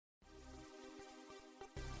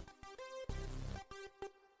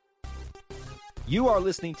You are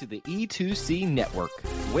listening to the E2C Network,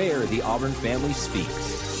 where the Auburn family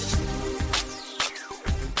speaks.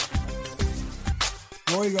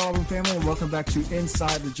 Glory to Auburn family, and welcome back to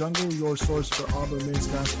Inside the Jungle, your source for Auburn men's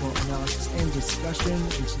basketball analysis and discussion.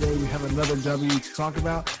 And today we have another W to talk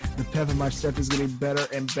about. The pep in my step is getting better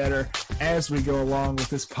and better as we go along with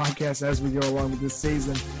this podcast, as we go along with this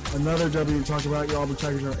season. Another W to talk about. Your Auburn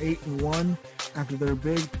Tigers are 8-1 after their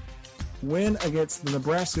big win against the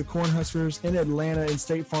Nebraska Cornhuskers in Atlanta in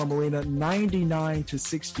State Farm Arena,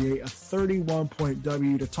 99-68, a 31-point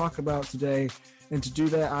W to talk about today. And to do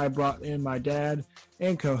that, I brought in my dad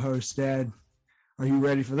and co-host. Dad, are you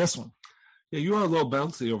ready for this one? Yeah, you are a little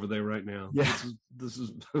bouncy over there right now. Yeah, this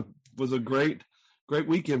was a great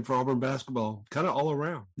weekend for Auburn basketball, kind of all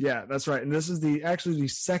around. Yeah, that's right. And this is actually the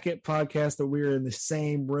second podcast that we're in the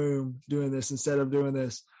same room doing this, instead of doing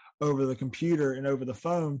this over the computer and over the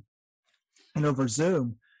phone and over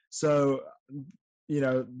Zoom. So, I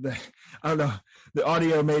don't know, the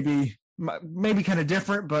audio may be kind of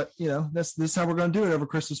different, but this is how we're going to do it over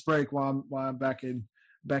Christmas break while I'm back in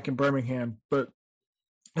Birmingham. But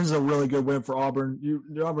this is a really good win for Auburn.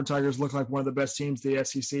 The Auburn Tigers look like one of the best teams in the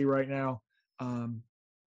SEC right now.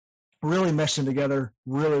 Really meshing together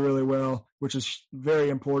really, really well, which is very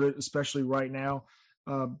important, especially right now,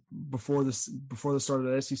 before the start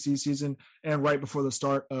of the SEC season and right before the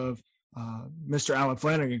start of Mr. Allen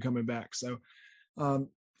Flanagan coming back. So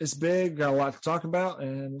it's big, got a lot to talk about,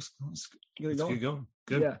 and let's get it going. Let's get going.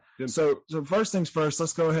 Good. Yeah. Good. So first things first,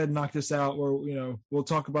 let's go ahead and knock this out. We'll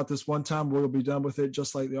talk about this one time. We'll be done with it,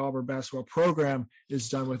 just like the Auburn basketball program is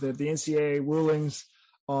done with it. The NCAA rulings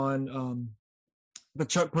on the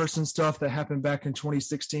Chuck Person stuff that happened back in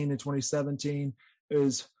 2016 and 2017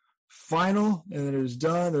 is final, and it is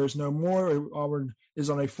done. There's no more. Auburn is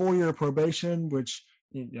on a 4-year probation, which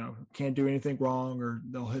can't do anything wrong or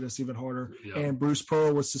they'll hit us even harder. Yeah. And Bruce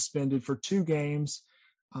Pearl was suspended for 2 games.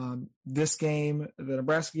 This game, the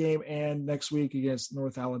Nebraska game, and next week against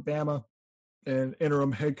North Alabama. And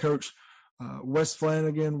interim head coach Wes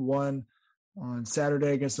Flanagan won on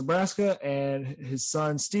Saturday against Nebraska, and his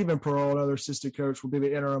son Stephen Pearl, another assistant coach, will be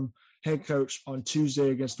the interim head coach on Tuesday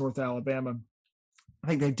against North Alabama. I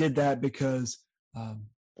think they did that because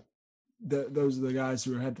those are the guys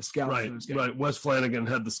who had the scout for those games. Right. Wes Flanagan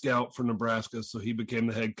had the scout for Nebraska, so he became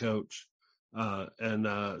the head coach.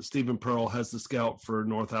 And Stephen Pearl has the scout for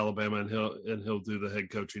North Alabama, and he'll do the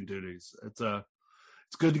head coaching duties. It's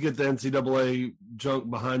good to get the NCAA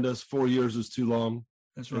junk behind us. 4 years is too long.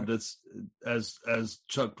 That's right. That's as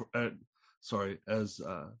Charles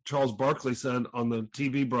Barkley said on the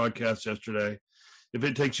TV broadcast yesterday. If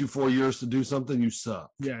it takes you 4 years to do something, you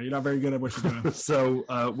suck. Yeah, you're not very good at what you're doing. So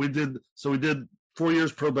we did 4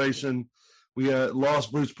 years probation. We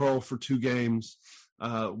lost Bruce Pearl for 2 games.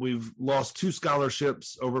 We've lost 2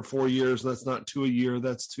 scholarships over 4 years. That's not 2 a year.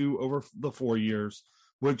 That's 2 over the 4 years,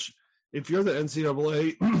 which if you're the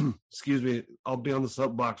NCAA, excuse me, I'll be on the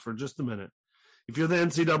soapbox for just a minute. If you're the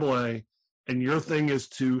NCAA and your thing is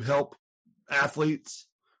to help athletes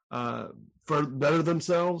for better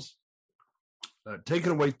themselves,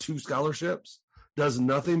 taking away 2 scholarships does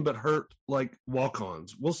nothing but hurt like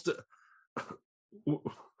walk-ons.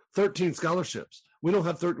 13 scholarships. We don't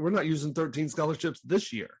have we're not using 13 scholarships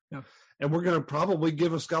this year. Yeah. And we're going to probably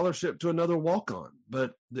give a scholarship to another walk-on.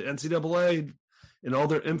 But the NCAA, in all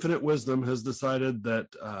their infinite wisdom, has decided that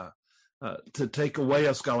to take away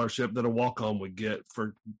a scholarship that a walk-on would get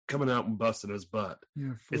for coming out and busting his butt.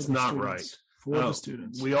 Yeah, it's not right. For the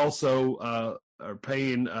students. We also are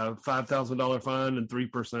paying a $5,000 fine and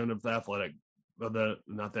 3% of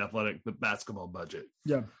the basketball budget.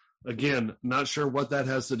 Yeah. Again, not sure what that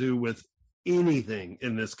has to do with anything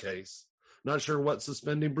in this case. Not sure what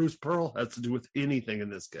suspending Bruce Pearl has to do with anything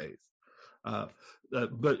in this case.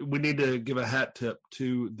 But we need to give a hat tip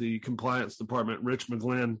to the compliance department, Rich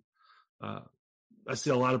McGlynn. I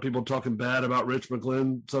see a lot of people talking bad about Rich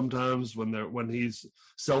McGlynn sometimes when he's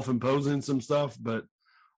self-imposing some stuff, but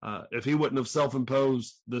if he wouldn't have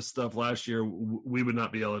self-imposed this stuff last year, we would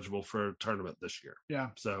not be eligible for a tournament this year. Yeah.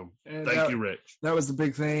 So and thank you, Rich. That was the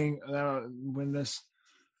big thing when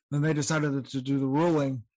they decided to do the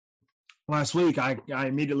ruling last week. I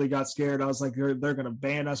immediately got scared. I was like, they're going to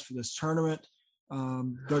ban us for this tournament.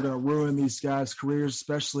 They're going to ruin these guys' careers,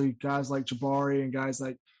 especially guys like Jabari and guys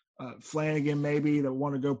like Flanagan, maybe, that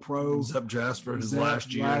want to go pro. Zep Jasper, his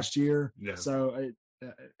last year. Yeah. So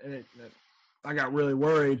I got really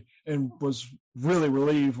worried and was really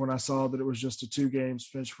relieved when I saw that it was just a 2 game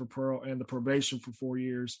suspension for Pearl and the probation for 4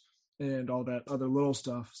 years. and all that other little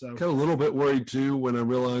stuff. So kind of a little bit worried too when I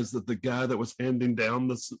realized that the guy that was handing down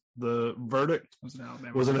the verdict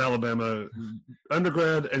was an Alabama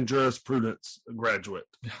undergrad and jurisprudence graduate.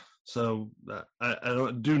 Yeah. So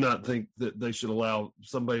I do not think that they should allow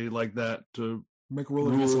somebody like that to make a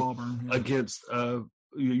rule against Auburn. Yeah. Against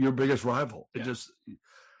your biggest rival. It just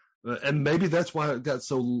and maybe that's why it got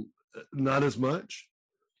so not as much,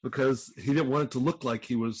 because he didn't want it to look like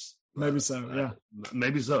he was. Maybe so. Yeah.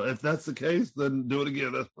 Maybe so. If that's the case, then do it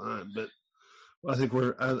again. That's fine. But I think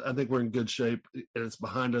we're in good shape, and it's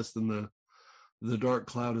behind us. And the dark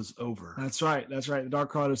cloud is over. That's right. The dark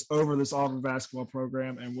cloud is over this Auburn basketball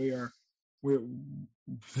program, and it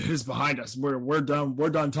is behind us. We're done. We're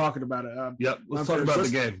done talking about it. Let's talk about the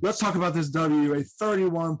game. Let's talk about this W, a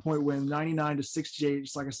 31-point win, 99-68,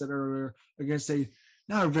 just like I said earlier, against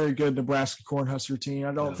not a very good Nebraska Cornhusker team.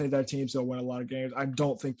 I don't think that team's going to win a lot of games. I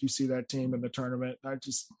don't think you see that team in the tournament. I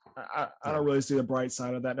don't really see the bright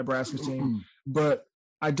side of that Nebraska team. But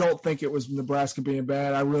I don't think it was Nebraska being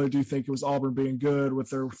bad. I really do think it was Auburn being good with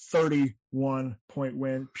their 31-point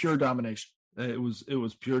win, pure domination. It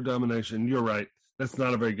was pure domination. You're right. That's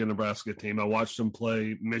not a very good Nebraska team. I watched them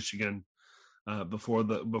play Michigan before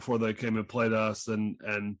they came and played us,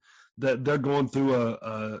 and that they're going through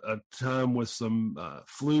a time with some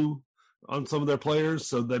flu on some of their players,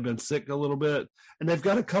 so they've been sick a little bit, and they've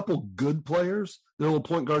got a couple good players. Their little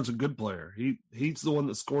point guard's a good player. He's the one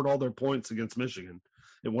that scored all their points against Michigan.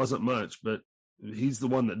 It wasn't much, but he's the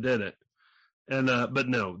one that did it. And but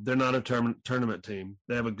no, they're not a tournament team.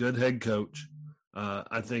 They have a good head coach.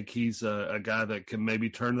 I think he's a guy that can maybe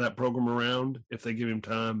turn that program around if they give him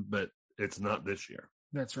time, but it's not this year.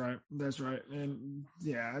 That's right. And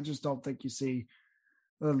I just don't think you see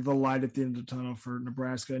the light at the end of the tunnel for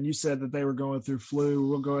Nebraska. And you said that they were going through flu.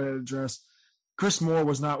 We'll go ahead and address. Chris Moore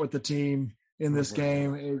was not with the team in this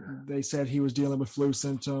game. They said he was dealing with flu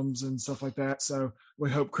symptoms and stuff like that. So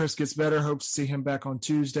we hope Chris gets better. Hope to see him back on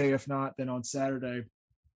Tuesday. If not, then on Saturday.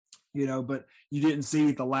 But you didn't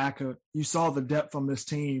see you saw the depth on this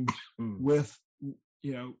team with,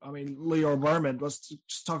 Leo Berman, let's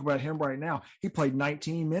just talk about him right now. He played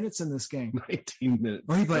 19 minutes in this game. 19 minutes.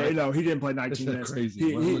 Well, he didn't play 19 minutes.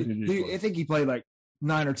 Crazy. I think he played like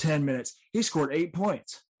 9 or 10 minutes. He scored 8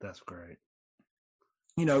 points. That's great.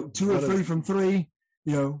 2 or 3 from 3,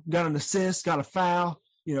 got an assist, got a foul,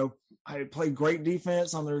 I played great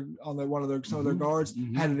defense on some of their guards,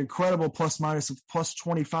 had an incredible plus minus of plus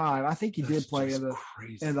 25. I think he did play in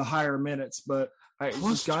the higher minutes, but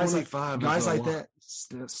guys like that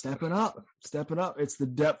stepping up. It's the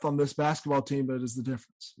depth on this basketball team that is the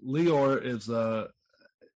difference. Lior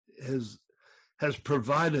has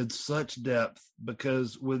provided such depth,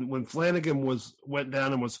 because when Flanagan went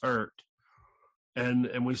down and was hurt,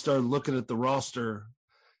 and we started looking at the roster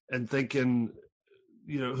and thinking,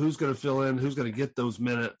 who's going to fill in, who's going to get those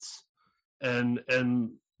minutes, and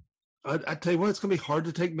I tell you what, it's going to be hard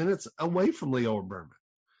to take minutes away from Leo Berman.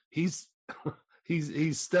 He's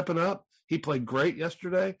stepping up. He played great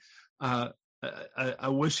yesterday. I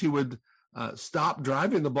wish he would stop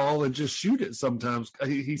driving the ball and just shoot it sometimes.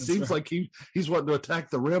 He seems like he's wanting to attack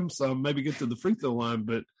the rim some, maybe get to the free throw line,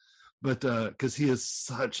 but because he is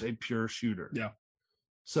such a pure shooter. Yeah.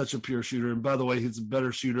 Such a pure shooter. And by the way, he's a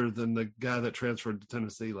better shooter than the guy that transferred to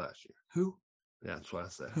Tennessee last year. Who? Yeah, that's what I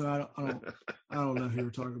said. I don't know who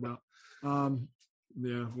you're talking about.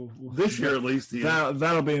 This year at least.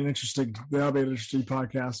 That'll be an interesting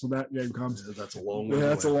podcast when that game comes. Yeah, that's a long way. Yeah,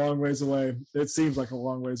 that's a long ways away. It seems like a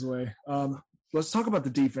long ways away. Let's talk about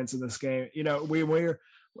the defense in this game. We're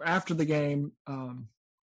after the game,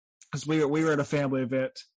 because we were at a family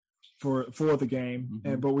event for the game,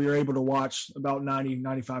 but we were able to watch about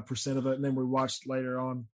 95% of it, and then we watched later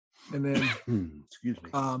on, and then excuse me.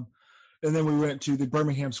 And then we went to the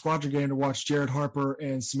Birmingham Squadron game to watch Jared Harper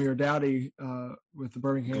and Samir Dowdy with the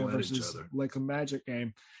Birmingham versus Lakeland Magic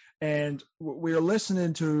game. And we were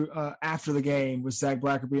listening to after the game with Zach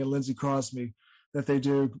Blackerby and Lindsey Crosby that they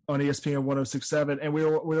do on ESPN 106.7. And we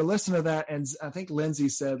were listening to that, and I think Lindsey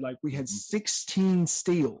said, we had 16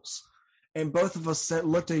 steals. And both of us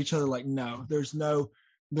looked at each other like, no, there's no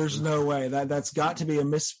way. That's got to be a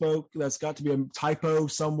misspoke. That's got to be a typo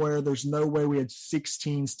somewhere. There's no way we had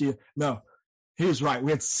 16 steals. No, he was right.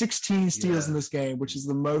 We had 16 steals in this game, which is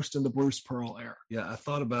the most in the Bruce Pearl era. Yeah, I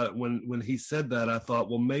thought about it when he said that. I thought,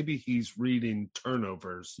 well, maybe he's reading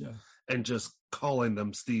turnovers and just calling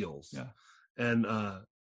them steals. Yeah, and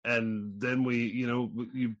then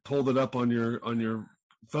you pulled it up on your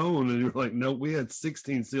phone and you're like, no, we had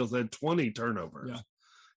 16 steals. They had 20 turnovers. Yeah.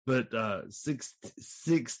 But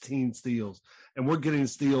 16 steals, and we're getting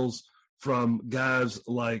steals from guys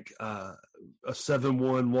like a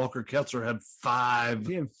 7-1 Walker Kessler had 5.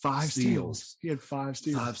 He had 5 steals. He had 5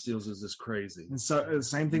 steals. 5 steals is just crazy. And so the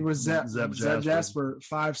same thing with Zep Jasper,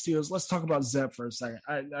 5 steals. Let's talk about Zep for a second.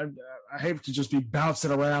 I hate to just be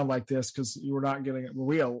bouncing around like this because you were not getting it.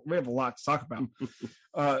 We have a lot to talk about.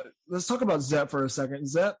 Let's talk about Zep for a second.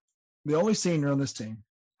 Zep, the only senior on this team,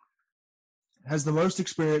 has the most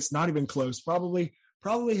experience, not even close, probably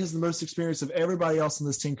has the most experience of everybody else on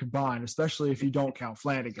this team combined, especially if you don't count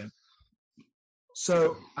Flanagan.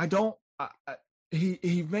 So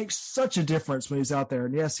he makes such a difference when he's out there.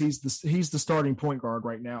 And yes, he's the starting point guard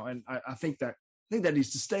right now. And I think that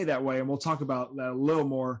needs to stay that way. And we'll talk about that a little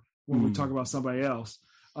more when we talk about somebody else.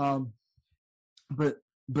 But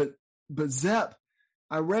Zep,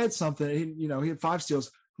 I read something, he had 5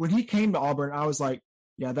 steals. When he came to Auburn, I was like,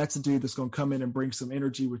 yeah, that's a dude that's going to come in and bring some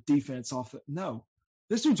energy with defense off it. No,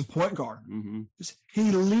 this dude's a point guard. Mm-hmm.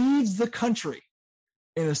 He leads the country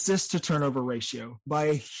in assists to turnover ratio by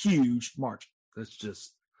a huge margin. That's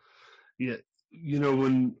just, yeah.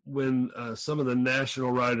 When some of the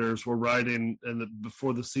national writers were writing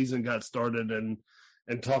before the season got started and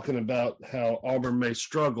talking about how Auburn may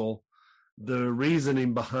struggle, the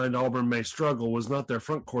reasoning behind Auburn may struggle was not their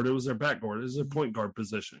front court, it was their back court. It was their point guard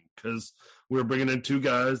position, because we were bringing in 2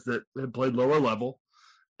 guys that had played lower level,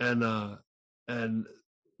 and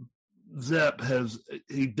Zep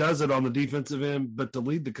he does it on the defensive end, but to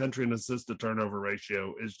lead the country in assist to turnover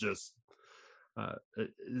ratio is just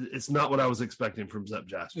it's not what I was expecting from Zep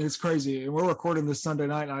Jasper. It's crazy. And we're recording this Sunday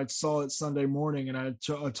night, and I saw it Sunday morning, and I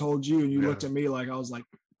told you, and you looked at me like I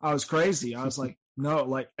was crazy. I was like, no,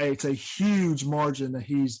 like, hey, it's a huge margin that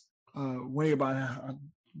he's winning by. I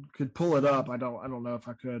could pull it up. I don't know if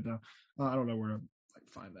I could. I don't know where to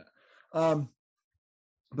find that.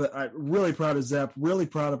 But I'm really proud of Zep, really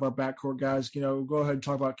proud of our backcourt guys. Go ahead and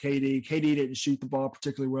talk about KD. KD didn't shoot the ball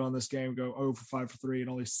particularly well in this game, go 0 for 5 for 3, and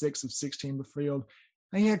only 6 of 16 the field.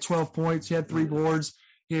 And he had 12 points. He had 3 boards.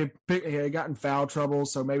 He had gotten foul trouble,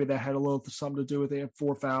 so maybe that had a little something to do with it. He had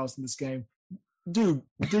 4 fouls in this game.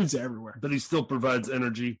 Dude's everywhere. But he still provides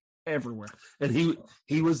energy. Everywhere. And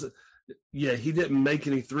he was, he didn't make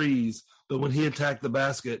any threes, but when he attacked the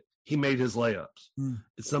basket, he made his layups.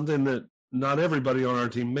 It's something that not everybody on our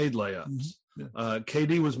team made layups. Mm-hmm. Yeah.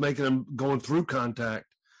 KD was making them going through contact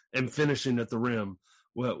and finishing at the rim.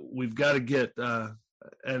 Well, we've got to get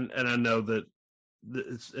and I know that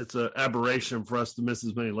it's an aberration for us to miss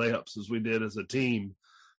as many layups as we did as a team,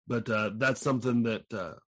 but that's something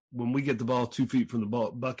that when we get the ball 2 feet from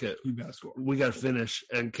the bucket, we got to finish.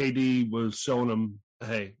 And KD was showing them,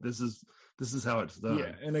 hey, this is how it's done.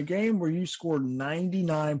 Yeah, in a game where you scored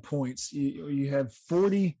 99 points, you have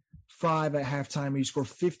 45 at halftime, you score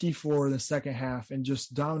 54 in the second half, and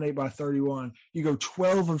just dominate by 31. You go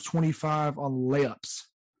 12 of 25 on layups.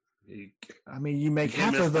 I mean, you make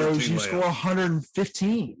half of those, you score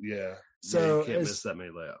 115. Yeah. So you can't miss that many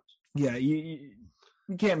layups. Yeah,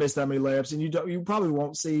 you can't miss that many layups, and you probably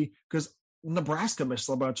won't see, because Nebraska missed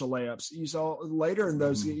a bunch of layups. You saw later in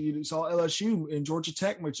those, you saw LSU and Georgia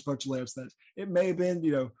Tech miss a bunch of layups. That it may have been,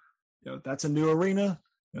 that's a new arena.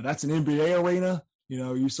 That's an NBA arena.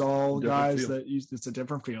 You saw different guys field. It's a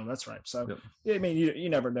different field. That's right. So, I mean, you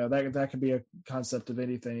never know. That could be a concept of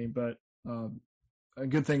anything, but a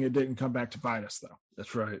good thing it didn't come back to bite us, though.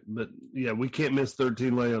 That's right. But yeah, we can't miss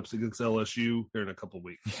 13 layups against LSU here in a couple of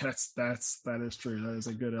weeks. Yes, that is true. That is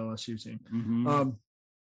a good LSU team. Mm-hmm.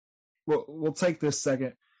 We'll take this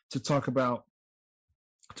second to talk about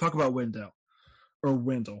Wendell.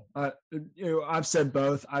 I've said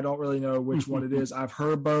both. I don't really know which one it is. I've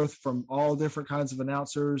heard both from all different kinds of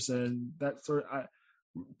announcers, and that sort of,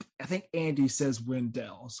 I think Andy says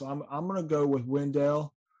Wendell, so I'm going to go with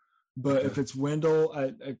Wendell. But okay. If it's Wendell,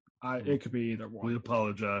 it could be either one. We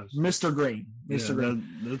apologize, Mr. Green. Green,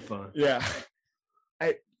 that's fine. Yeah,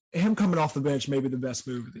 him coming off the bench may be the best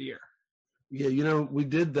move of the year. Yeah, we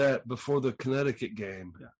did that before the Connecticut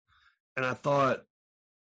game, and I thought,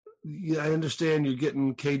 I understand you're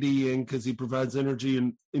getting KD in because he provides energy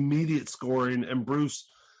and immediate scoring. And Bruce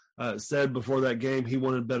said before that game he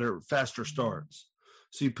wanted faster starts,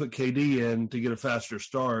 so you put KD in to get a faster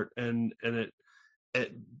start,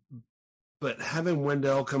 but having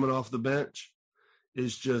Wendell coming off the bench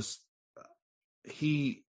is just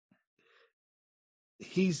he's.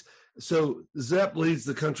 So Zep leads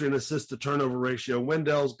the country in assist to turnover ratio.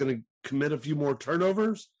 Wendell's going to commit a few more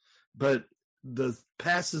turnovers, but the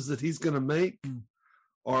passes that he's going to make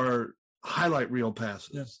are highlight reel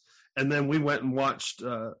passes. Yes. And then we went and watched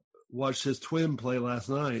his twin play last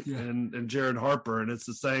night and Jared Harper, and it's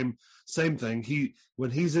the same thing. When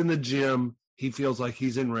he's in the gym, he feels like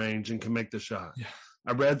he's in range and can make the shot. Yeah.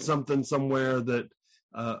 I read something somewhere that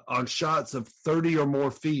on shots of 30 or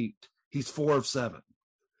more feet, he's 4 of 7.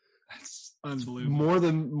 That's unbelievable. More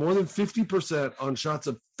than 50% on shots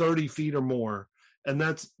of 30 feet or more. And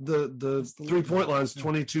that's the 3-point line is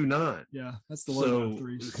 22-9. Yeah, that's the logo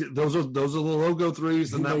threes. Those are the logo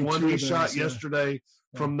threes, and that one he shot yesterday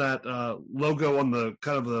from that logo on the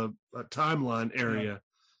kind of the timeline area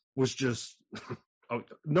was just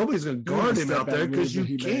nobody's going to guard him out there because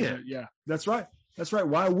you can't. Yeah, that's right. That's right.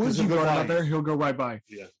 Why would you guard him out there? He'll go right by.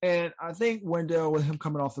 Yeah. And I think Wendell, with him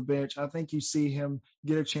coming off the bench, I think you see him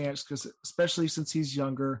get a chance because especially since he's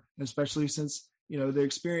younger, and especially since the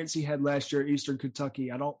experience he had last year at Eastern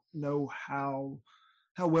Kentucky. I don't know how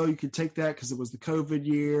well you could take that because it was the COVID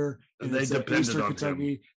year and they depended Eastern on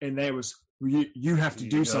Kentucky, him. And they was you have to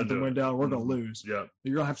do something, Wendell. We're going to lose. Yeah,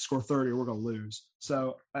 you're going to have to score 30, or we're going to lose.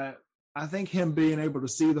 So I think him being able to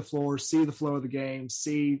see the floor, see the flow of the game,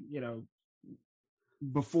 see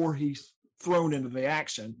before he's thrown into the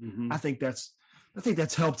action. Mm-hmm. I think that's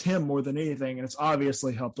helped him more than anything, and it's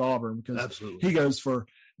obviously helped Auburn because absolutely he goes for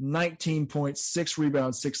 19 points, 6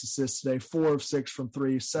 rebounds, 6 assists today, 4 of 6 from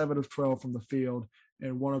 3, 7 of 12 from the field,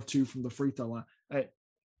 and 1 of 2 from the free throw line.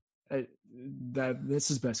 This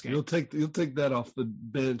is best game. You'll take that off the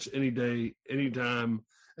bench any day, anytime,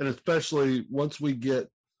 and especially once we get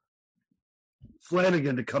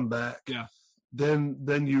Flanagan to come back. Yeah.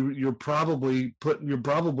 Then you're probably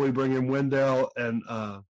bringing Wendell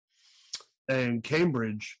and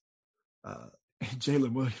Cambridge.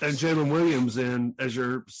 Jalen Williams in as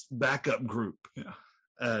your backup group. Yeah,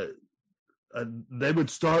 they would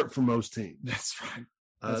start for most teams. That's right.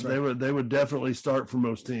 They would definitely start for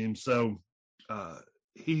most teams. So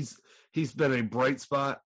he's been a bright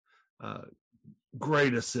spot.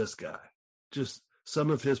 Great assist guy. Just some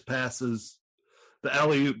of his passes, the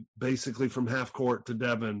alley-oop basically from half court to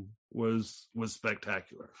Devin was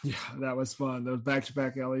spectacular. Yeah, that was fun. Those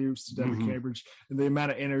back-to-back alley-oops to Devin Cambridge, and the amount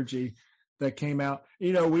of energy that came out.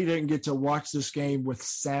 We didn't get to watch this game with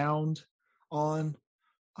sound on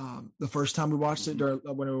the first time we watched it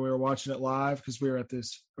when we were watching it live because we were at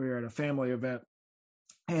a family event.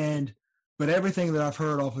 But everything that I've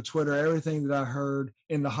heard off of Twitter, everything that I heard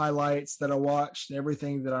in the highlights that I watched,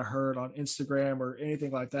 everything that I heard on Instagram or anything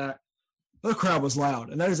like that, the crowd was loud.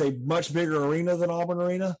 And that is a much bigger arena than Auburn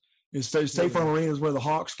Arena. State Farm Arena is where the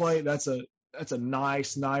Hawks play. That's a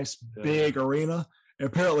nice big arena. And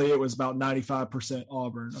apparently it was about 95%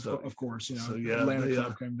 Auburn, of course. Atlanta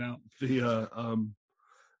Club came down. The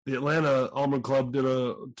Atlanta Auburn Club did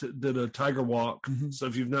a Tiger Walk. Mm-hmm. So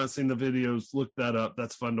if you've not seen the videos, look that up.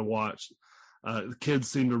 That's fun to watch. The kids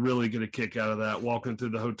seem to really get a kick out of that, walking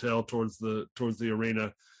through the hotel towards the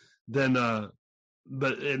arena. Then,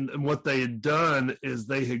 but what they had done is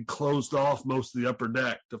they had closed off most of the upper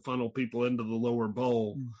deck to funnel people into the lower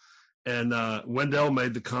bowl. And Wendell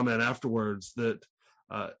made the comment afterwards that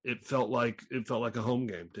it felt like a home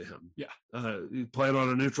game to him. Yeah, playing on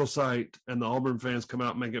a neutral site, and the Auburn fans come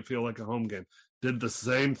out and make it feel like a home game. Did the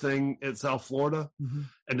same thing at South Florida,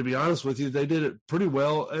 and to be honest with you, they did it pretty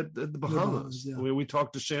well at the Bahamas. Yeah. We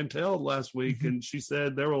talked to Chantel last week, and she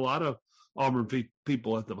said there were a lot of Auburn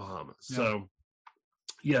people at the Bahamas. Yeah. So,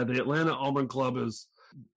 yeah, the Atlanta Auburn Club is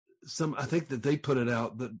I think that they put it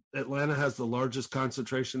out that Atlanta has the largest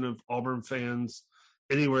concentration of Auburn fans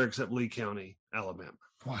anywhere except Lee County, Alabama.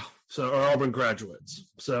 Wow. So, or Auburn graduates.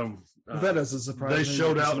 So that doesn't surprise me. They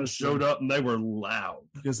showed up and they were loud.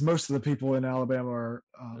 Because most of the people in Alabama are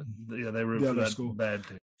they root for that school. Bad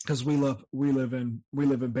team. Because we live in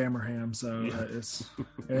Birmingham, so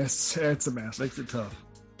it's a mess. Makes it tough.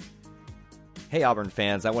 Hey Auburn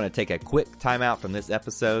fans, I want to take a quick timeout from this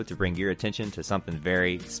episode to bring your attention to something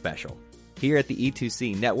very special. Here at the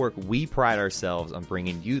E2C Network, we pride ourselves on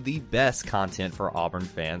bringing you the best content for Auburn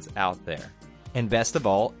fans out there. And best of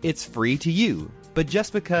all, it's free to you. But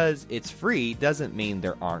just because it's free doesn't mean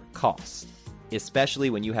there aren't costs, especially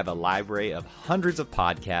when you have a library of hundreds of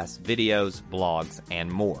podcasts, videos, blogs, and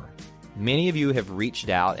more. Many of you have reached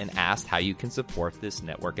out and asked how you can support this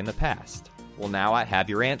network in the past. Well, now I have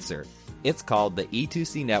your answer. It's called the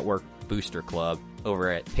E2C Network Booster Club over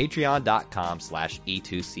at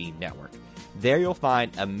patreon.com/E2C Network. There you'll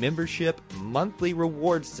find a membership monthly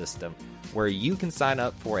reward system where you can sign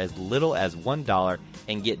up for as little as $1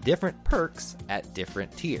 and get different perks at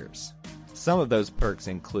different tiers. Some of those perks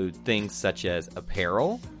include things such as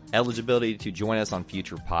apparel, eligibility to join us on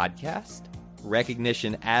future podcasts,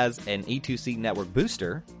 recognition as an E2C Network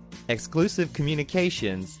booster, exclusive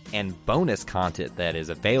communications, and bonus content that is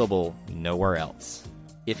available nowhere else.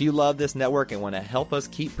 If you love this network and want to help us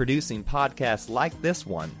keep producing podcasts like this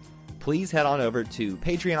one, please head on over to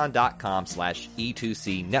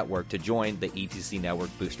patreon.com/E2C Network to join the E2C Network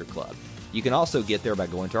Booster Club. You can also get there by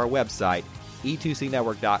going to our website,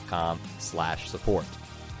 e2cnetwork.com/support.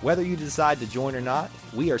 Whether you decide to join or not,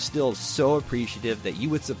 we are still so appreciative that you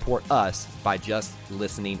would support us by just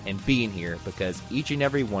listening and being here, because each and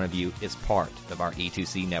every one of you is part of our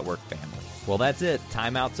E2C Network family. Well, that's it.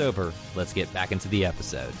 Timeout's over. Let's get back into the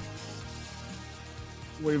episode.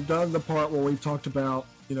 We've done the part where we've talked about,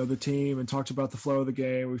 the team and talked about the flow of the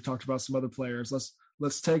game. We've talked about some other players.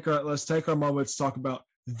 Let's take our moment to talk about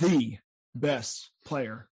the best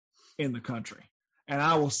player in the country. And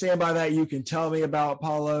I will stand by that. You can tell me about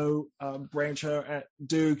Paulo Brancho at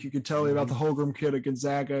Duke. You can tell me about the Holmgren kid at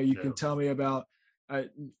Gonzaga. You can tell me about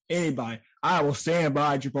anybody. I will stand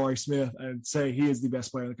by Jabari Smith and say he is the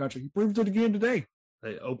best player in the country. He proved it again today.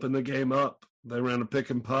 They opened the game up. They ran a pick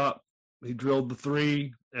and pop. He drilled the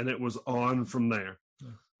three, and it was on from there.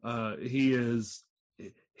 Yeah. He's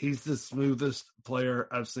the smoothest player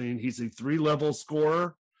I've seen. He's a 3-level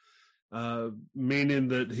scorer. Meaning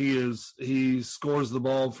that he scores the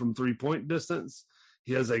ball from 3-point distance.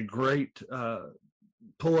 He has a great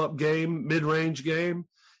pull-up game, mid-range game,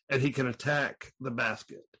 and he can attack the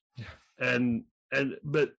basket. Yeah.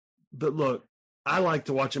 But look, I like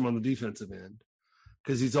to watch him on the defensive end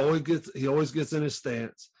because he always gets in his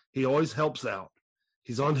stance. He always helps out.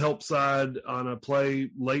 He's on help side on a play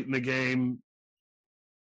late in the game.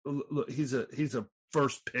 Look, he's a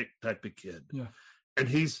first pick type of kid. Yeah. And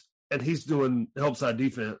he's doing help side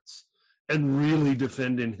defense and really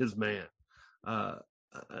defending his man. I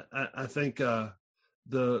think the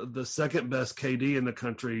second best KD in the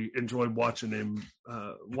country enjoyed watching him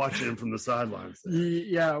from the sidelines.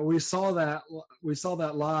 Yeah, we saw that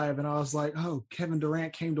live, and I was like, oh, Kevin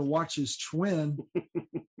Durant came to watch his twin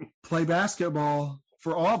play basketball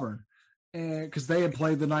for Auburn, and because they had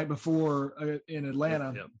played the night before in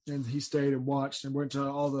Atlanta, and he stayed and watched and went to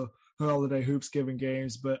all the holiday hoops giving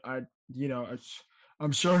games. But I'm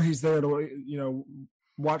sure he's there to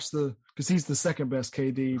watch because he's the second best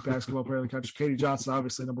KD basketball player in the country. KD Johnson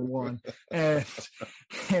obviously number one, and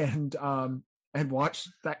watch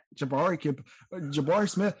that Jabari kid, Jabari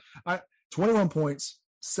Smith. 21 points,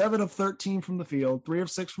 7 of 13 from the field, 3 of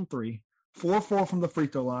 6 from 3, 4-4 from the free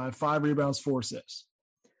throw line, 5 rebounds, 4 assists.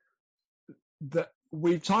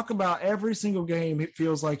 We talk about every single game. It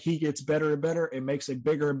feels like he gets better and better. It makes a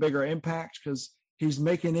bigger and bigger impact because he's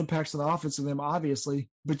making impacts on the offensive end, obviously.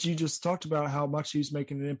 But you just talked about how much he's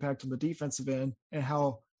making an impact on the defensive end and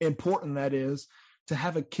how important that is to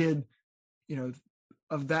have a kid,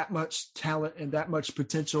 of that much talent and that much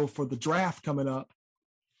potential for the draft coming up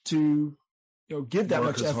to, give that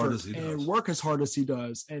much effort and work as hard as he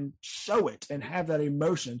does and show it and have that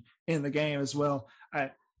emotion in the game as well.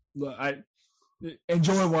 I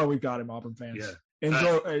enjoy why we've got him, Auburn fans. Yeah. He's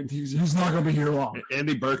not going to be here long.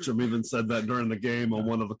 Andy Bertram even said that during the game on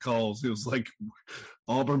one of the calls. He was like,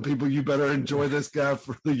 Auburn people, you better enjoy this guy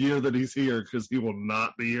for the year that he's here because he will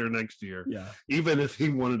not be here next year. Yeah. Even if he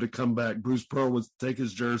wanted to come back, Bruce Pearl would take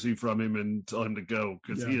his jersey from him and tell him to go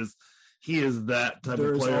because he is that type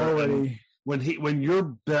of player. When your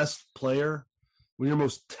best player, when your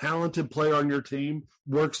most talented player on your team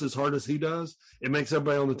works as hard as he does, it makes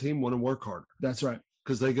everybody on the team want to work harder. That's right.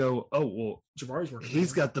 Because they go, oh, well, Jabari's working.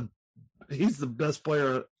 He's the best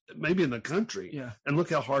player maybe in the country. Yeah. And look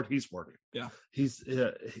how hard he's working. Yeah. He's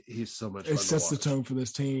so much fun. It sets the tone for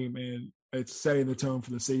this team, and it's setting the tone for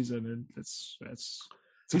the season, and he's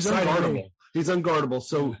unguardable. He's unguardable.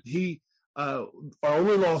 So he our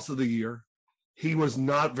only loss of the year, he was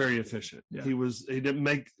not very efficient. Yeah. He didn't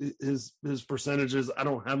make his percentages. I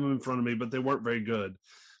don't have them in front of me, but they weren't very good.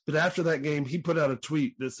 But after that game, he put out a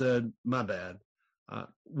tweet that said, "My bad.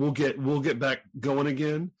 We'll get back going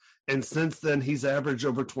again." And since then, he's averaged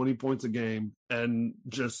over 20 points a game and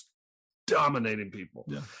just dominating people.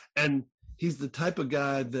 Yeah. And he's the type of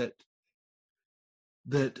guy that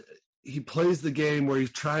he plays the game where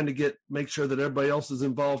he's trying to make sure that everybody else is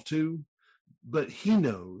involved too. But he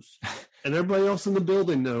knows, and everybody else in the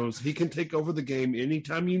building knows, he can take over the game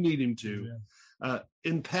anytime you need him to. Yeah.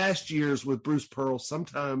 In past years with Bruce Pearl,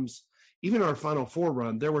 sometimes even our Final Four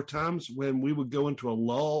run, there were times when we would go into a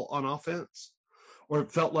lull on offense, or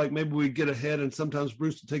it felt like maybe we'd get ahead, and sometimes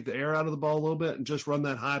Bruce would take the air out of the ball a little bit and just run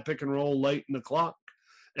that high pick and roll late in the clock,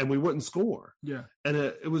 and we wouldn't score. Yeah, and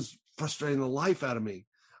it was frustrating the life out of me.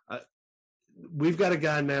 We've got a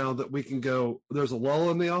guy now that we can go, there's a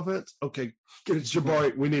lull in the offense. Okay, it's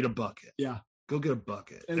Jabari. We need a bucket. Yeah. Go get a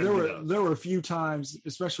bucket. And there were a few times,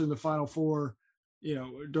 especially in the Final Four,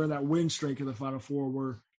 during that win streak in the Final Four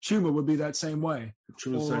where Chuma would be that same way.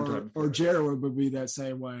 Or Jared would be that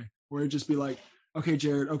same way. where it'd just be like, okay,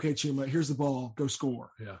 Jared, okay, Chuma, here's the ball, go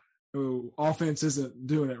score. Yeah. Oh, offense isn't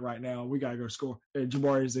doing it right now. We got to go score. And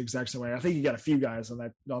Jabari is the exact same way. I think you got a few guys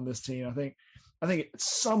on this team. I think at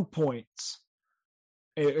some points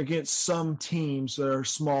against some teams that are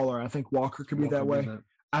smaller, I think Walker could be that way.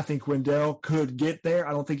 I think Wendell could get there.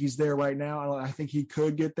 I don't think he's there right now. I think he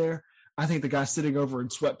could get there. I think the guy sitting over in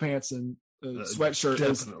sweatpants and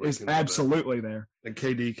sweatshirt is absolutely there. And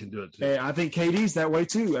KD can do it too. And I think KD's that way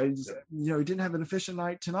too. He didn't have an efficient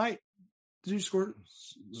night tonight. Did he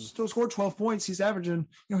still scored 12 points? He's averaging,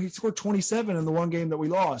 he scored 27 in the one game that we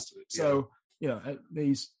lost. So,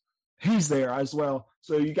 he's there as well.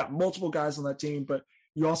 So you got multiple guys on that team, but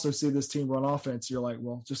you also see this team run offense. You're like,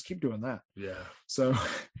 well, just keep doing that. Yeah. So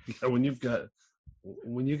when you got a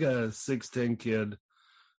 6'10" kid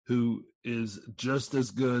who is just as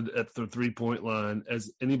good at the 3-point line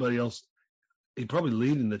as anybody else, he probably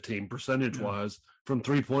leading the team percentage wise from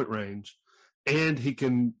 3-point range, and he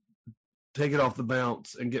can take it off the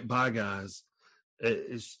bounce and get by guys.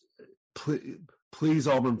 Please,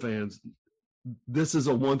 Auburn fans, this is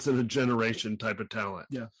a once in a generation type of talent.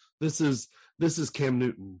 Yeah. This is Cam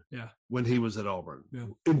Newton. Yeah. When he was at Auburn. Yeah.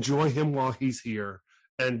 Enjoy him while he's here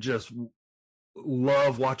and just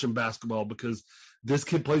love watching basketball, because this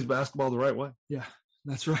kid plays basketball the right way. Yeah,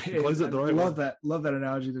 that's right. He plays it the right way. Love that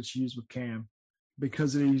analogy that you used with Cam,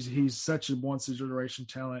 because he's such a once in a generation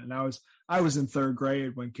talent. And I was in third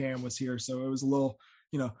grade when Cam was here, so it was a little,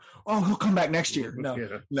 he'll come back next year.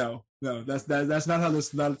 No, that's not how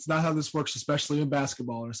this works, especially in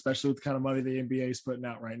basketball, and especially with the kind of money the NBA is putting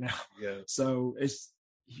out right now. Yeah. So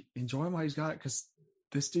enjoy him while he's got it, because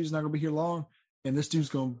this dude's not going to be here long, and this dude's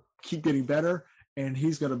going to keep getting better, and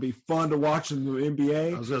he's going to be fun to watch in the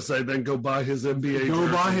NBA. I was going to say, then go buy his NBA jersey.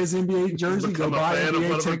 Go buy his NBA jersey. Go buy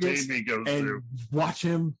NBA tickets and watch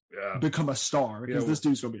him become a star, because this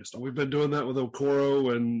dude's going to be a star. We've been doing that with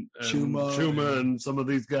Okoro and Chuma and some of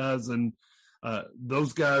these guys, and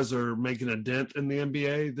those guys are making a dent in the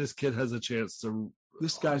NBA. This kid has a chance to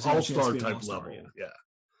this guy's all-star type level.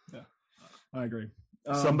 Yeah. I agree.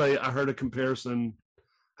 I heard a comparison,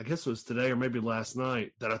 I guess it was today or maybe last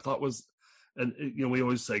night, that I thought was, and we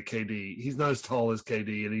always say KD. He's not as tall as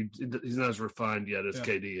KD, and he's not as refined yet as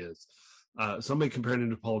KD is. Somebody compared him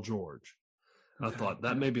to Paul George. Okay. I thought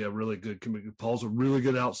that may be a really good. Paul's a really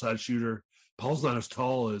good outside shooter. Paul's not as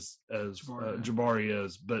tall as Jabari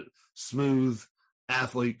is, but smooth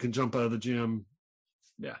athlete, can jump out of the gym.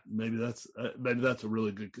 Yeah, maybe that's a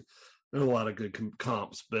really good. There's a lot of good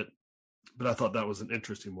comps, but I thought that was an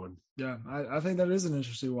interesting one. Yeah, I think that is an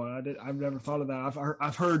interesting one. I've never thought of that.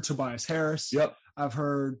 I've heard Tobias Harris. Yep. I've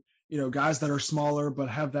heard guys that are smaller but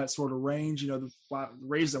have that sort of range. The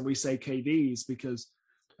reason we say KD is because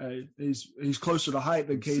he's closer to height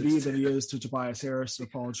than KD than he is to Tobias Harris or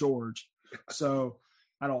Paul George. So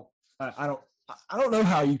I don't know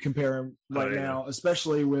how you compare him right now,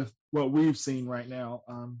 especially with what we've seen right now.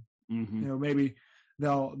 Maybe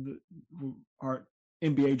our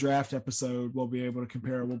NBA draft episode, we'll be able to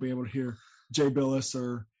compare. We'll be able to hear Jay Billis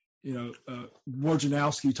or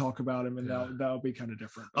Wojnarowski talk about him, and that'll be kind of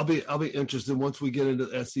different. I'll be interested once we get into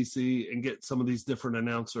the SEC and get some of these different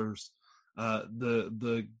announcers.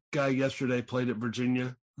 The guy yesterday played at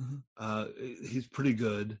Virginia. Mm-hmm. He's pretty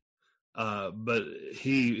good, but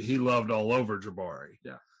he loved all over Jabari.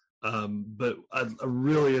 Yeah. But I'm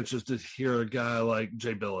really interested to hear a guy like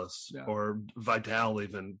Jay Billis or Vital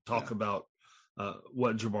even talk about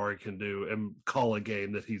what Jabari can do and call a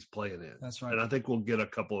game that he's playing in. That's right. And I think we'll get a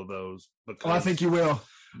couple of those. I think you will.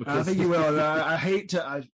 I think you will. I hate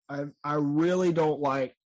to. I really don't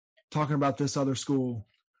like talking about this other school,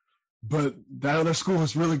 but that other school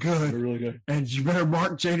is really good. They're really good. And you better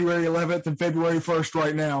mark January 11th and February 1st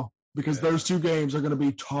right now, because those two games are going to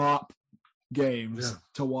be top games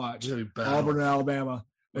to watch. Auburn and Alabama.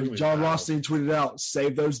 And John Rothstein tweeted out,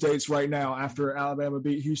 save those dates right now after Alabama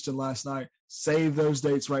beat Houston last night. Save those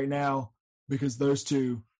dates right now, because those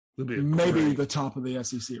two may be the top of the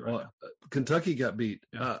SEC now. Kentucky got beat.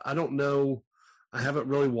 I don't know. I haven't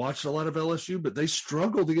really watched a lot of LSU, but they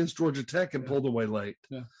struggled against Georgia Tech and pulled away late.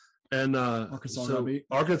 Yeah. And Arkansas got beat.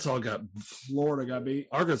 Florida got beat.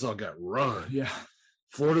 Arkansas got run. Yeah.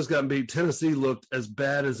 Florida's gotten beat. Tennessee looked as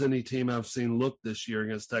bad as any team I've seen look this year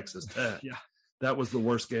against Texas Tech. Yeah. That was the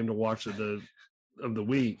worst game to watch of the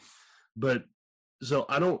week. But so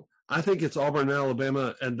I think it's Auburn and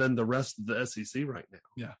Alabama and then the rest of the SEC right now.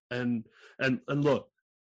 Yeah. And look,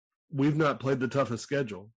 we've not played the toughest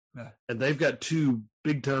schedule. Yeah. And they've got two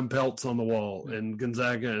big time pelts on the wall in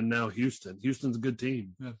Gonzaga and now Houston. Houston's a good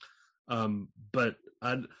team. Yeah. But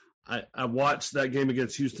I watched that game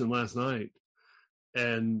against Houston last night,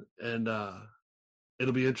 and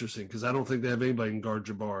it'll be interesting because I don't think they have anybody can guard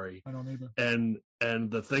Jabari. I don't either.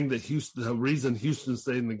 And the thing that the reason Houston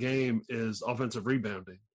stayed in the game is offensive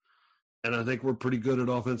rebounding. And I think we're pretty good at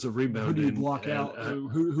offensive rebounding. Who do you block out?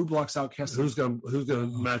 Who blocks out Kessler? Who's going to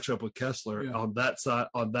match up with Kessler on that side,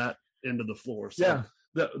 on that end of the floor? So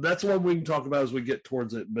that's one we can talk about as we get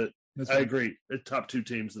towards it. But I agree, it's top two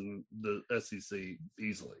teams in the SEC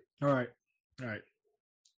easily. All right.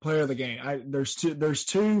 Player of the game. There's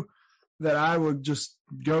two that I would just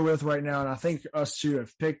go with right now, and I think us two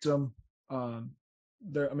have picked them.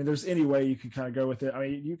 There's any way you can kind of go with it. I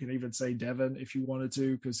mean, you can even say Devin if you wanted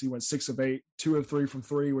to, because he went 6 of 8, 2 of 3 from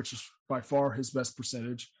 3, which is by far his best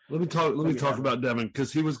percentage. Let me talk about Devin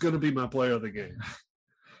because he was going to be my player of the game.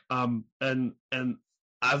 And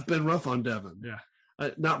I've been rough on Devin. Yeah,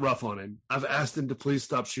 not rough on him. I've asked him to please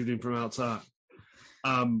stop shooting from outside.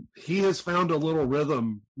 He has found a little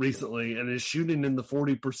rhythm recently and is shooting in the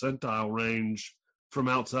 40 percentile range from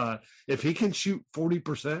outside. If he can shoot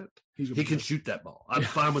 40%, he can shoot that ball. I'm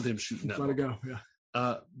fine with him shooting that ball. Let it go,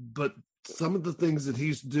 yeah. But some of the things that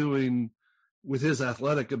he's doing with his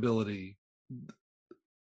athletic ability,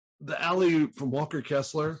 the alley-oop from Walker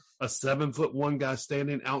Kessler, a 7'1" guy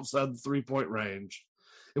standing outside the 3-point range,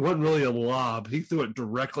 it wasn't really a lob. He threw it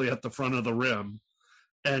directly at the front of the rim.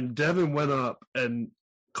 And Devin went up and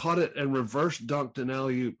caught it and reverse dunked an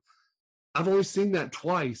alley-oop. I've only seen that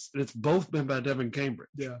twice, and it's both been by Devin Cambridge.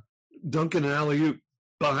 Yeah. Dunking an alley-oop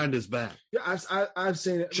behind his back. Yeah, I've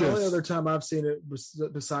seen it. The only other time I've seen it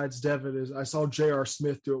besides Devin is I saw J.R.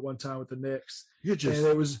 Smith do it one time with the Knicks. And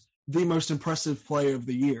it was the most impressive play of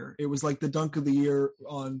the year. It was like the dunk of the year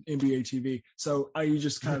on NBA TV. So you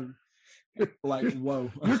just kind of like,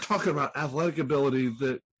 whoa. You're talking about athletic ability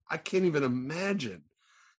that I can't even imagine.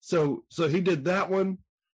 So he did that one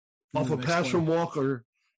off a pass from Walker,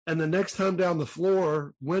 and the next time down the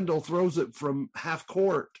floor, Wendell throws it from half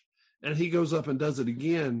court, and he goes up and does it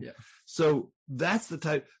again. Yeah. So that's the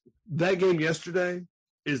type. That game yesterday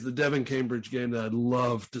is the Devin Cambridge game that I'd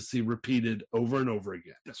love to see repeated over and over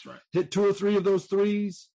again. That's right. Hit 2 or 3 of those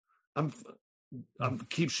threes. I'm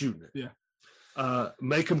keep shooting it. Yeah.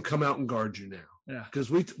 Make them come out and guard you now. Yeah. Because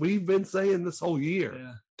we've been saying this whole year.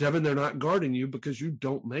 Yeah. Devin, they're not guarding you because you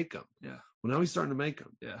don't make them. Yeah. Well, now he's starting to make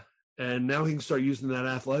them. Yeah. And now he can start using that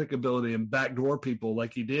athletic ability and backdoor people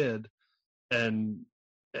like he did and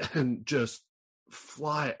just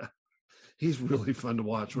fly. He's really fun to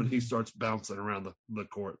watch when he starts bouncing around the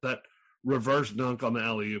court. That reverse dunk on the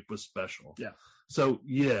alley-oop was special. Yeah. So,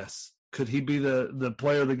 yes. Could he be the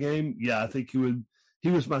player of the game? Yeah, I think he would. He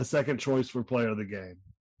was my second choice for player of the game.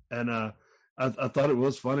 And I thought it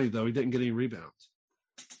was funny, though. He didn't get any rebounds.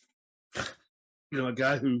 You know, a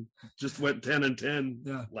guy who just went 10 and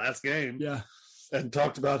 10 last game. Yeah. And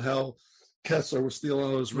talked about how Kessler was stealing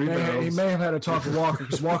all his rebounds. He may have had to talk to Walker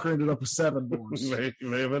because Walker ended up with 7 boards. He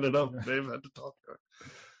may have ended up. May have had to talk to her.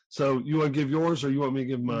 So you want to give yours or you want me to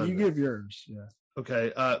give mine? You give yours. Yeah.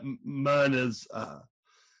 Okay. Mine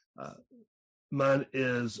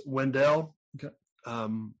is Wendell. Okay.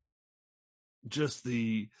 Just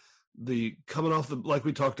the coming off like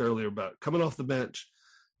we talked earlier about coming off the bench.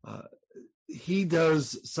 He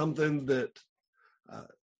does something that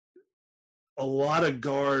a lot of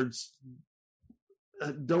guards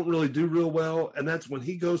don't really do real well, and that's when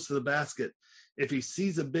he goes to the basket. If he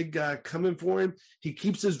sees a big guy coming for him, he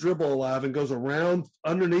keeps his dribble alive and goes around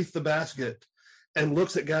underneath the basket and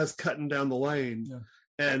looks at guys cutting down the lane. Yeah.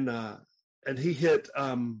 And he hit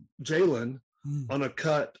Jalen on a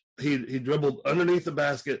cut. He dribbled underneath the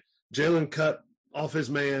basket. Jalen cut off his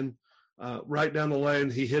man right down the lane.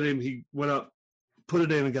 He hit him. He went up, put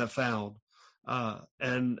it in, and got fouled.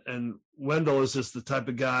 And Wendell is just the type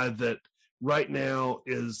of guy that right now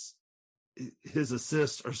is his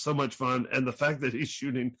assists are so much fun. And the fact that he's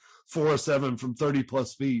shooting 4 of 7 from 30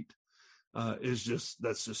 plus feet that's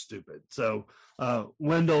just stupid. So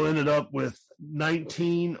Wendell ended up with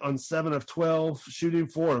 19 on 7 of 12, shooting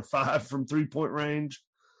 4 of 5 from 3-point range.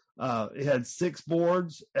 He had 6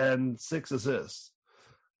 boards and 6 assists.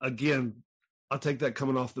 Again, I'll take that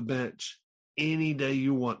coming off the bench any day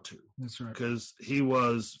you want to. That's right. Because he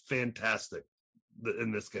was fantastic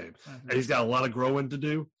in this game. And he's got a lot of growing to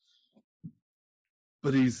do.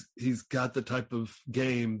 But he's got the type of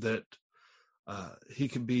game that he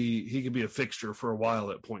can be a fixture for a while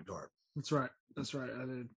at point guard. That's right.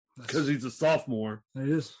 Because he's a sophomore. It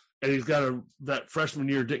is. And he's got that freshman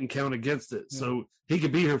year didn't count against it. Yeah. So he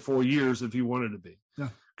could be here 4 years if he wanted to be. Yeah.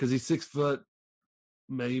 Because he's 6 foot,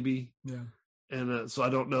 maybe. Yeah. And so I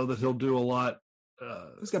don't know that he'll do a lot.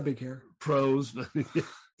 He's got big hair. Pros.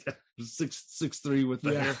 6'3" with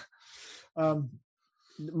the hair.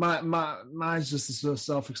 Mine's just so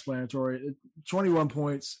self-explanatory. 21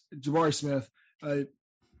 points. Jabari Smith,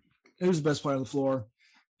 he was the best player on the floor.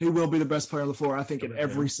 He will be the best player on the floor, I think, in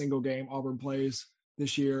every single game Auburn plays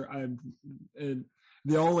this year. And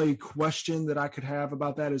the only question that I could have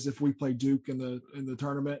about that is if we play Duke in the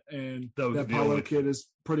tournament, and that Paolo kid is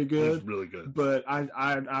pretty good. He's really good. But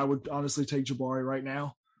I would honestly take Jabari right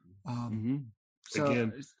now. So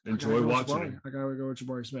again, enjoy watching him. I gotta go with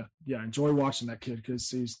Jabari Smith. Yeah, enjoy watching that kid because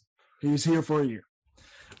he's here for a year.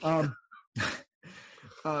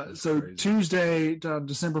 So Tuesday,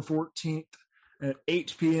 December 14th at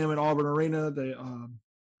 8 p.m. at Auburn Arena, the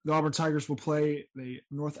Auburn Tigers will play the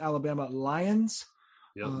North Alabama Lions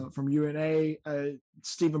from UNA.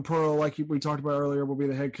 Stephen Pearl, like we talked about earlier, will be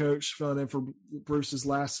the head coach, filling in for Bruce's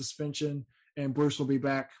last suspension, and Bruce will be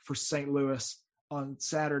back for St. Louis on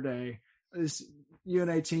Saturday. This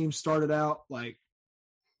UNA team started out like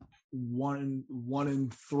 1-3,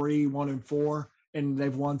 1-4, and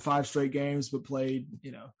they've won 5 straight games, but played,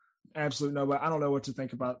 absolute nobody. I don't know what to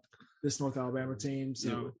think about this North Alabama team.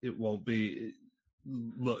 So it won't be.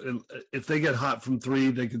 Look, if they get hot from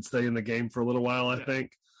 3, they could stay in the game for a little while, I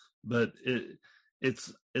think. But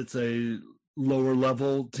it's a lower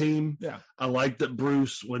level team. Yeah, I like that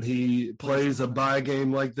Bruce, when he plays a bye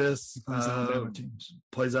game like this,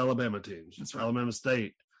 plays Alabama teams. That's right. Alabama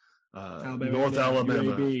State, Alabama, North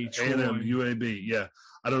Alabama, UAB, A&M, UAB. Yeah,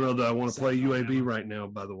 I don't know that I want to play UAB right now.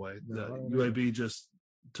 By the way, UAB just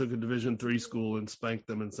took a Division III school and spanked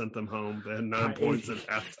them and sent them home. They had 9 points at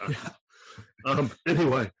halftime.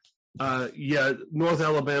 Anyway, North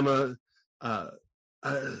Alabama.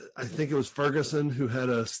 I think it was Ferguson who had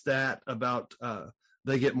a stat about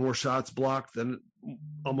they get more shots blocked than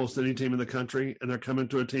almost any team in the country, and they're coming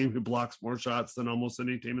to a team who blocks more shots than almost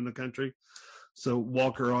any team in the country. So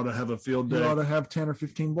Walker ought to have a field day. He ought to have 10 or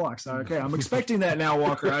 15 blocks. Okay, I'm expecting that now,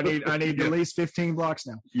 Walker. I need at least 15 blocks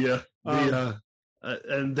now. Yeah,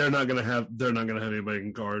 and they're not going to have anybody who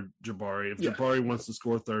can guard Jabari. If Jabari wants to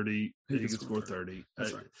score 30, he can score 30.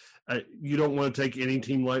 That's right. You don't want to take any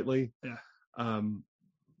team lightly. Yeah.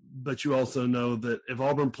 But you also know that if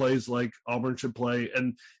Auburn plays like Auburn should play,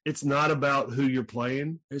 and it's not about who you're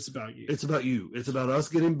playing. It's about you. It's about you. It's about us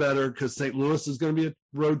getting better, because St. Louis is going to be a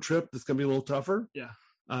road trip that's going to be a little tougher. Yeah.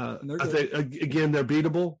 I think, again, they're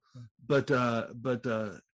beatable, but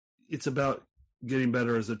it's about getting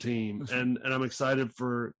better as a team. And I'm excited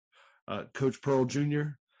for Coach Pearl Jr.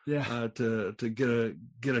 To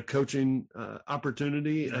get a coaching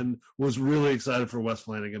opportunity, and was really excited for Wes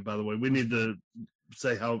Flanagan, by the way. We need to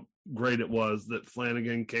say how great it was that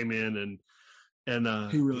Flanagan came in and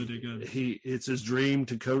he really did good. It's his dream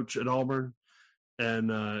to coach at Auburn,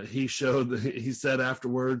 and he said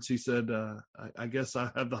afterwards, he said, I guess I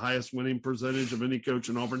have the highest winning percentage of any coach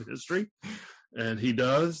in Auburn history. And he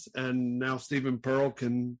does, and now Stephen Pearl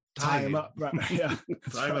can tie him up, right? Yeah,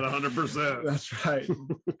 tie him at 100%. That's right.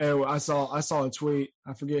 And I saw a tweet.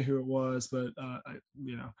 I forget who it was, but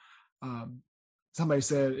somebody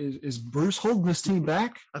said, "Is Bruce holding this team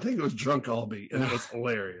back?" I think it was Drunk Albee, and it was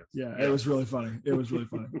hilarious. Yeah, it was really funny. It was really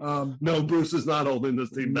funny. No, Bruce is not holding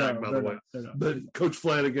this team back, by the way. But Coach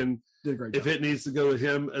Flanagan did a great job. If it needs to go to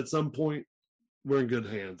him at some point, we're in good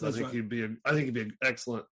hands. That's I think he'd be an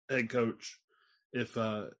excellent head coach. If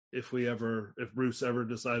Bruce ever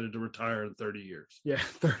decided to retire in 30 years. Yeah,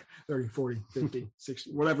 30, 40, 50,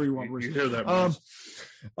 60, whatever you want. You hear that, Bruce.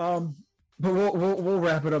 But we'll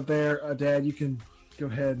wrap it up there. Dad, you can go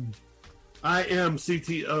ahead and I am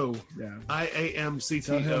CTO. Yeah. I am CTO.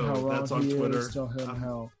 Tell him how wrong That's on Twitter. Tell him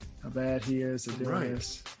how bad he is at doing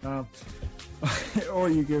this. Or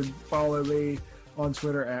you can follow me on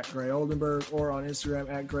Twitter at Gray Oldenburg, or on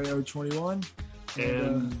Instagram at GrayO21.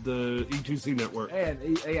 And the E2C Network. And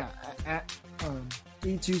at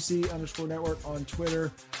E2C_network on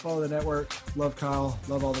Twitter. Follow the network. Love Kyle.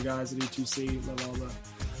 Love all the guys at E2C. Love all the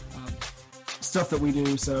stuff that we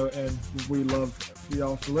do. So, and we love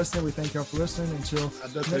y'all for listening. We thank y'all for listening. Until I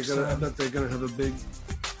bet they're gonna have a big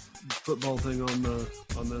football thing on the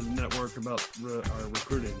network about our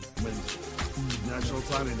recruiting Wednesday. National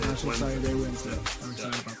Signing Day. National Signing Day Wednesday. I'm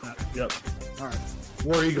excited about that. Yep. All right.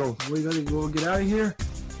 War Eagle. We'll get out of here.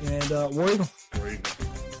 And War Eagle. War Eagle.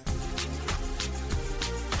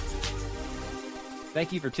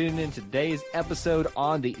 Thank you for tuning in to today's episode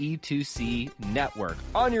on the E2C Network.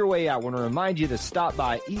 On your way out, I want to remind you to stop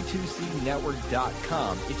by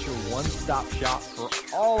e2cnetwork.com. It's your one-stop shop for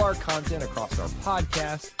all our content across our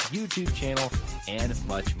podcast, YouTube channel, and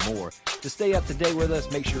much more. To stay up to date with us,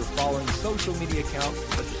 make sure you're following social media accounts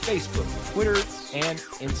such as Facebook, Twitter, and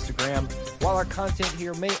Instagram. While our content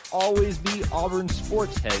here may always be Auburn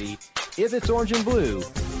sports heavy, If it's orange and blue,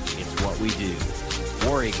 it's what we do.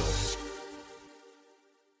 War Eagle.